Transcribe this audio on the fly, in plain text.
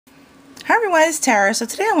Hi everyone, it's Tara. So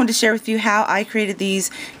today I wanted to share with you how I created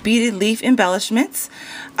these beaded leaf embellishments.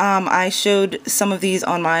 I showed some of these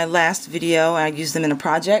on my last video. I used them in a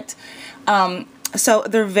project. So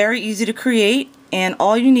they're very easy to create, and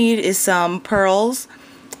all you need is some pearls,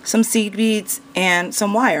 some seed beads, and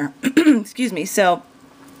some wire. Excuse me.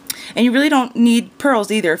 And you really don't need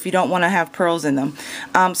pearls either if you don't want to have pearls in them.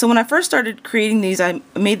 So when I first started creating these, I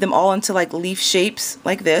made them all into like leaf shapes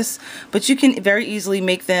like this, but you can very easily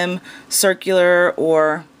make them circular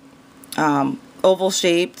or oval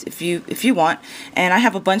shaped if you want. And I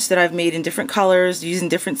have a bunch that I've made in different colors using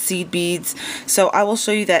different seed beads, so I will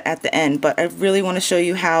show you that at the end, but I really want to show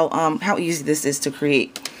you how easy this is to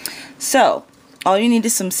create. So all you need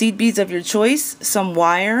is some seed beads of your choice, some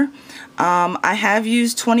wire. I have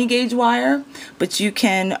used 20 gauge wire, but you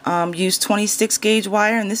can use 26 gauge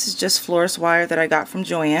wire, and this is just florist wire that I got from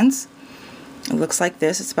Joann's. It looks like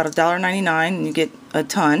this. It's about $1.99, and you get a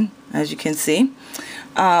ton, as you can see.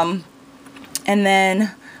 And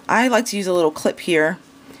then I like to use a little clip here,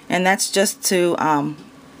 and that's just to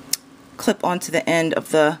clip onto the end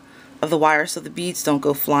of the wire so the beads don't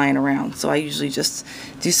go flying around. So I usually just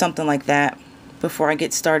do something like that before I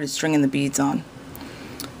get started stringing the beads on.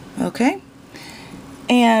 Okay,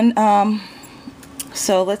 and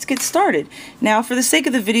so let's get started. Now, for the sake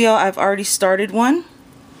of the video, I've already started one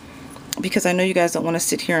because I know you guys don't want to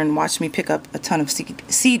sit here and watch me pick up a ton of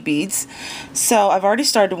seed beads. So I've already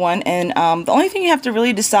started one, and the only thing you have to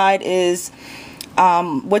really decide is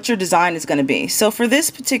what your design is going to be. So for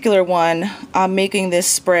this particular one, I'm making this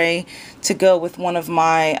spray to go with one of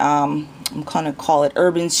my, I'm going to call it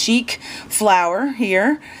Urban Chic flower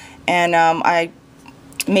here, and I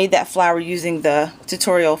made that flower using the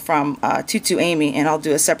tutorial from Tutu Amy, and I'll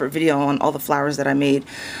do a separate video on all the flowers that I made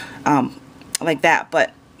like that.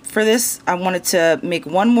 But for this, I wanted to make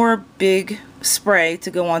one more big spray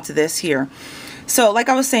to go onto this here. So like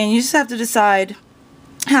I was saying, you just have to decide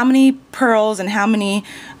how many pearls and how many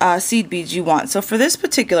seed beads you want. So for this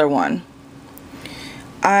particular one,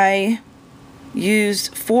 I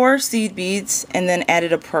used 4 seed beads and then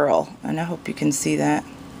added a pearl, and I hope you can see that.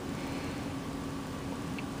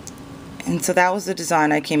 And so that was the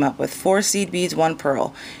design I came up with: 4 seed beads, 1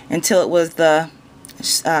 pearl, until it was the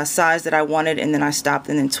size that I wanted, and then I stopped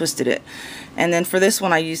and then twisted it. And then for this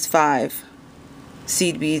one I used 5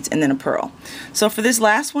 seed beads and then a pearl. So for this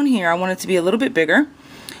last one here, I want it to be a little bit bigger,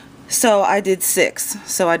 so I did 6.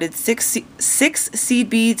 So I did six seed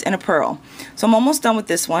beads and a pearl. So I'm almost done with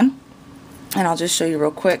this one, and I'll just show you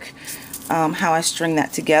real quick how I string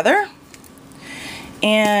that together.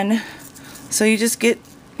 And so you just get,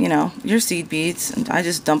 you know, your seed beads, and I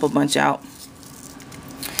just dump a bunch out.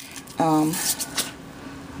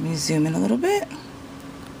 Let me zoom in a little bit.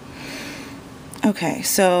 Okay,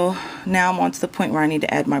 so now I'm on to the point where I need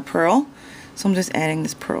to add my pearl. So I'm just adding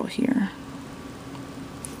this pearl here.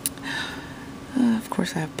 Of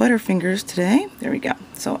course, I have butterfingers today. There we go.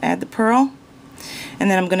 So add the pearl, and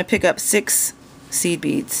then I'm going to pick up 6 seed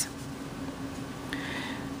beads.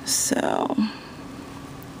 So,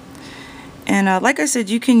 and like I said,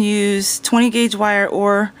 you can use 20 gauge wire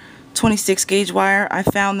or 26 gauge wire. I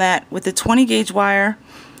found that with the 20 gauge wire,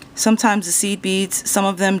 sometimes the seed beads, some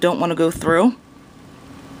of them don't want to go through.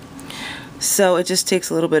 So it just takes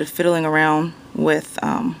a little bit of fiddling around with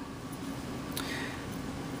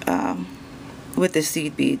the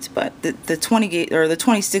seed beads. But the 20 gauge or the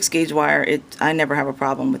 26 gauge wire, I never have a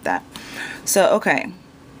problem with that. So okay,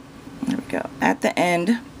 there we go. At the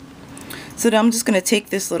end, so then I'm just going to take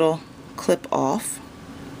this little clip off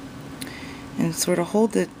and sort of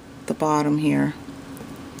hold the bottom here,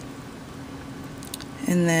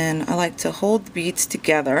 and then I like to hold the beads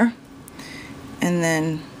together and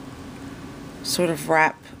then sort of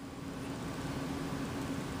wrap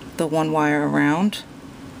the one wire around,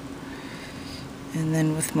 and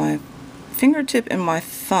then with my fingertip and my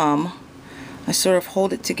thumb I sort of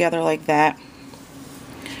hold it together like that,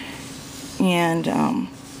 and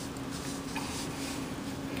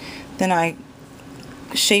then I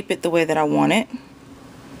shape it the way that I want it.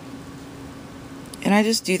 And I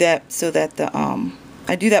just do that so that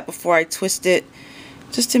I do that before I twist it,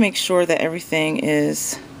 just to make sure that everything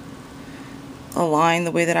is aligned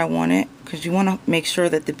the way that I want it, because you want to make sure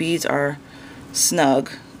that the beads are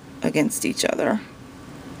snug against each other.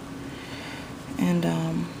 And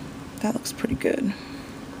that looks pretty good.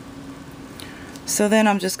 So then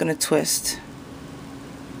I'm just going to twist,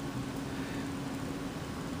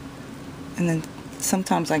 and then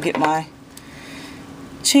sometimes I get my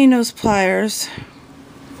chain nose pliers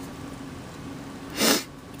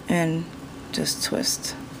and just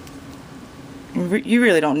twist. You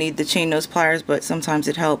really don't need the chain nose pliers, but sometimes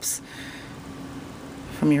it helps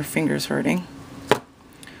from your fingers hurting.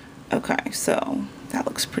 Okay, so that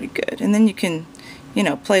looks pretty good. And then you can, you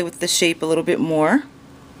know, play with the shape a little bit more.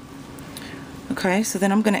 Okay, so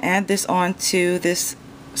then I'm going to add this onto this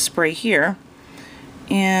spray here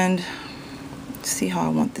and see how I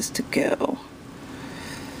want this to go.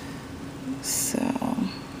 So,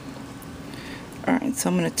 alright, so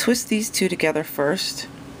I'm going to twist these two together first.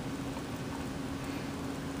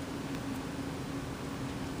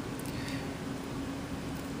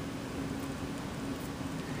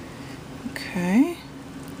 Okay.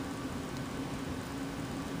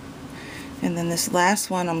 And then this last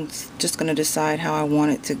one, I'm just going to decide how I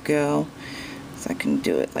want it to go. So I can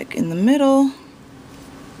do it like in the middle,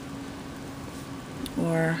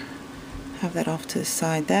 or have that off to the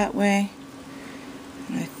side that way.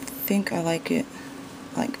 And I think I like it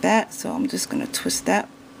like that, so I'm just going to twist that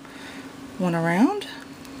one around.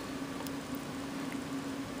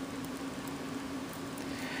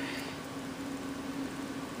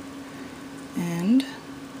 And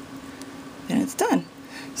then it's done.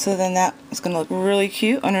 So then that is going to look really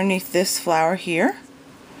cute underneath this flower here.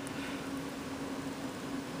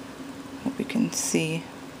 Hope you can see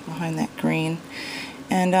behind that green.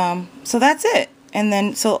 And so that's it. And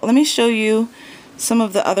then, so let me show you some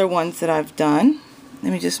of the other ones that I've done.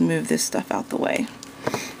 Let me just move this stuff out the way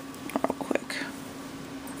real quick.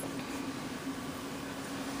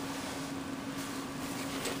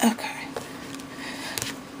 Okay.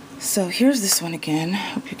 So here's this one again.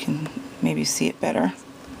 Hope you can maybe see it better.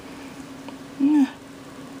 Yeah.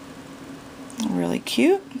 Really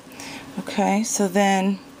cute. Okay, so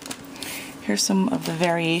then here's some of the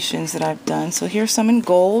variations that I've done. So here's some in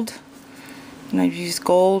gold, and I've used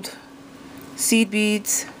gold seed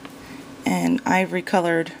beads and ivory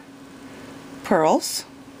colored pearls.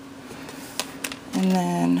 And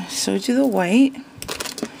then showed you the white.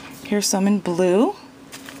 Here's some in blue.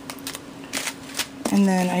 And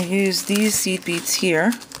then I used these seed beads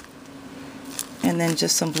here, and then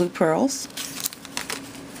just some blue pearls.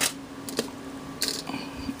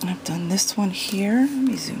 I've done this one here. Let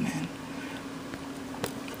me zoom in.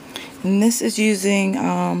 And this is using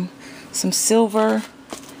some silver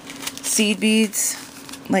seed beads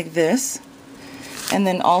like this, and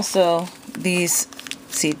then also these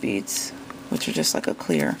seed beads, which are just like a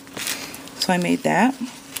clear. So I made that.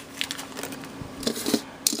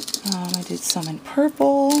 I did some in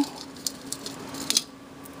purple.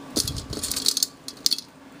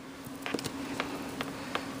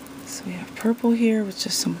 So we have purple here with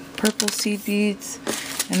just some purple seed beads,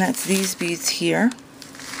 and that's these beads here.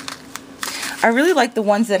 I really like the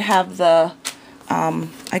ones that have the,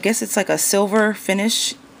 I guess it's like a silver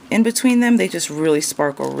finish in between them. They just really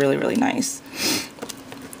sparkle really, really nice.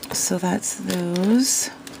 So that's those.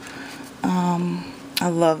 I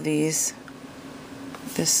love these,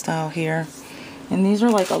 this style here. And these are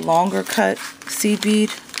like a longer cut seed bead.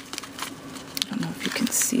 I don't know if you can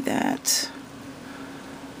see that.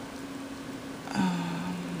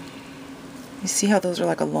 You see how those are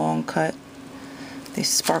like a long cut? They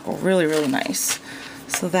sparkle really, really nice.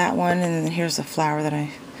 So that one, and then here's the flower that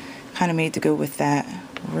I kind of made to go with that.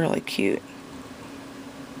 Really cute.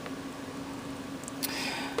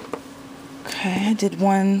 Okay, I did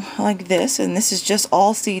one like this, and this is just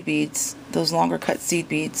all seed beads. Those longer cut seed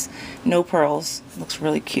beads, no pearls. Looks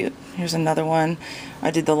really cute. Here's another one.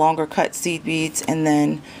 I did the longer cut seed beads, and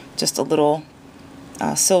then just a little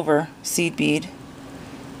silver seed bead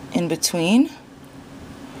in between.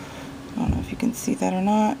 I don't know if you can see that or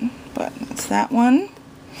not, but that's that one.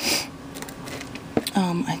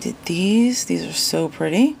 I did these. These are so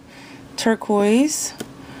pretty. Turquoise.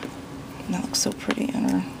 That looks so pretty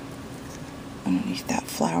underneath that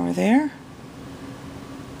flower there.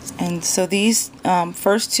 And so these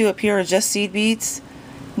first two up here are just seed beads,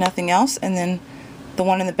 nothing else. And then the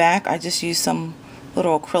one in the back, I just used some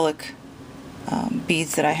little acrylic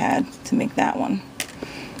beads that I had to make that one.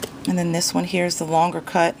 And then this one here is the longer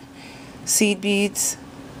cut seed beads,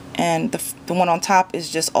 and the one on top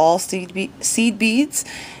is just all seed beads,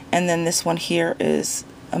 and then this one here is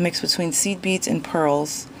a mix between seed beads and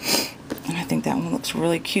pearls, and I think that one looks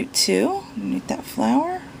really cute too underneath that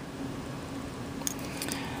flower.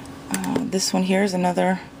 This one here is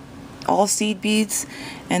another all seed beads,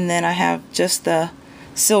 and then I have just the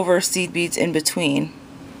silver seed beads in between.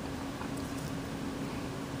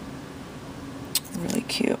 Really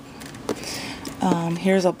cute.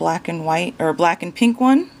 Here's a black and white, or black and pink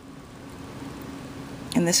one,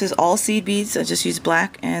 and this is all seed beads. I just used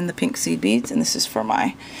black and the pink seed beads, and this is for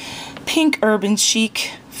my pink urban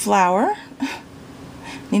chic flower.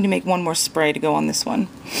 Need to make one more spray to go on this one.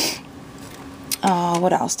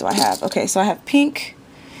 What else do I have? Okay, so I have pink.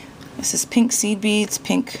 This is pink seed beads,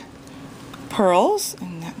 pink pearls,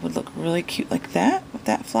 and that would look really cute like that with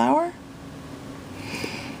that flower.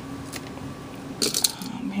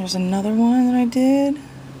 Here's another one that I did,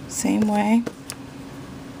 same way.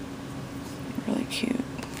 Really cute.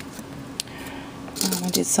 I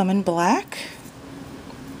did some in black.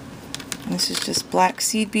 And this is just black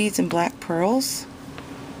seed beads and black pearls.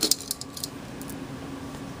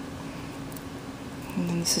 And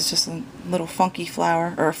then this is just a little funky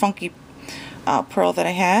flower, or a funky pearl that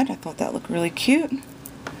I had. I thought that looked really cute.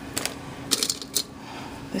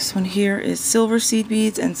 This one here is silver seed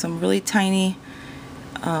beads and some really tiny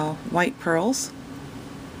white pearls.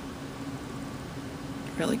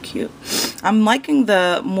 Really cute. I'm liking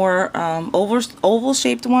the more oval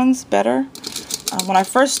shaped ones better. When I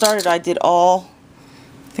first started, I did all,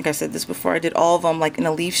 I think I said this before, I did all of them like in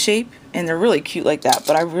a leaf shape, and they're really cute like that,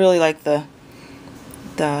 but I really like the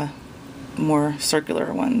more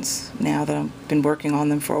circular ones now that I've been working on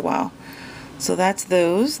them for a while. So that's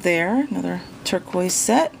those there. Another turquoise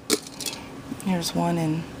set. Here's one,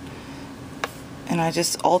 and I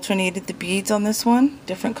just alternated the beads on this one,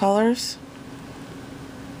 different colors.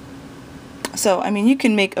 So, I mean, you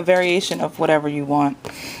can make a variation of whatever you want.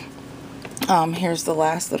 Here's the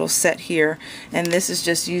last little set here, and this is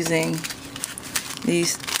just using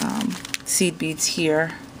these seed beads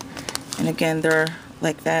here. And again, they're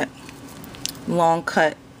like that long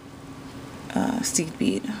cut seed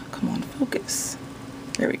bead. Come on, focus.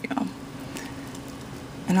 There we go.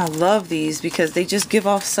 And I love these because they just give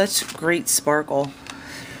off such great sparkle,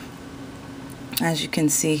 as you can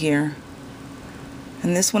see here.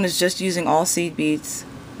 And this one is just using all seed beads,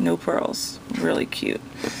 no pearls. Really cute.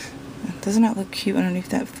 Doesn't that look cute underneath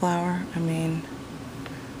that flower? I mean,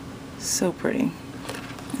 so pretty.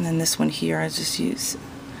 And then this one here, I just use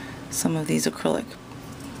some of these acrylic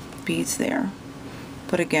beads there.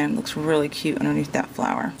 But again, looks really cute underneath that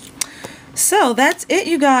flower. So that's it,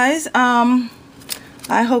 you guys.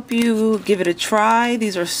 I hope you give it a try.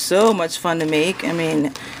 These are so much fun to make. I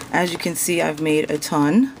mean, as you can see, I've made a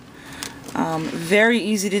ton. Very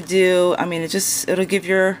easy to do. I mean, it'll give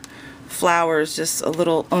your flowers just a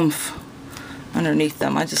little oomph underneath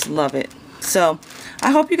them. I just love it. So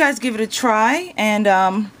I hope you guys give it a try, and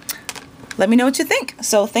let me know what you think.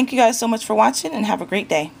 So thank you guys so much for watching, and have a great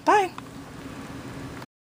day. Bye.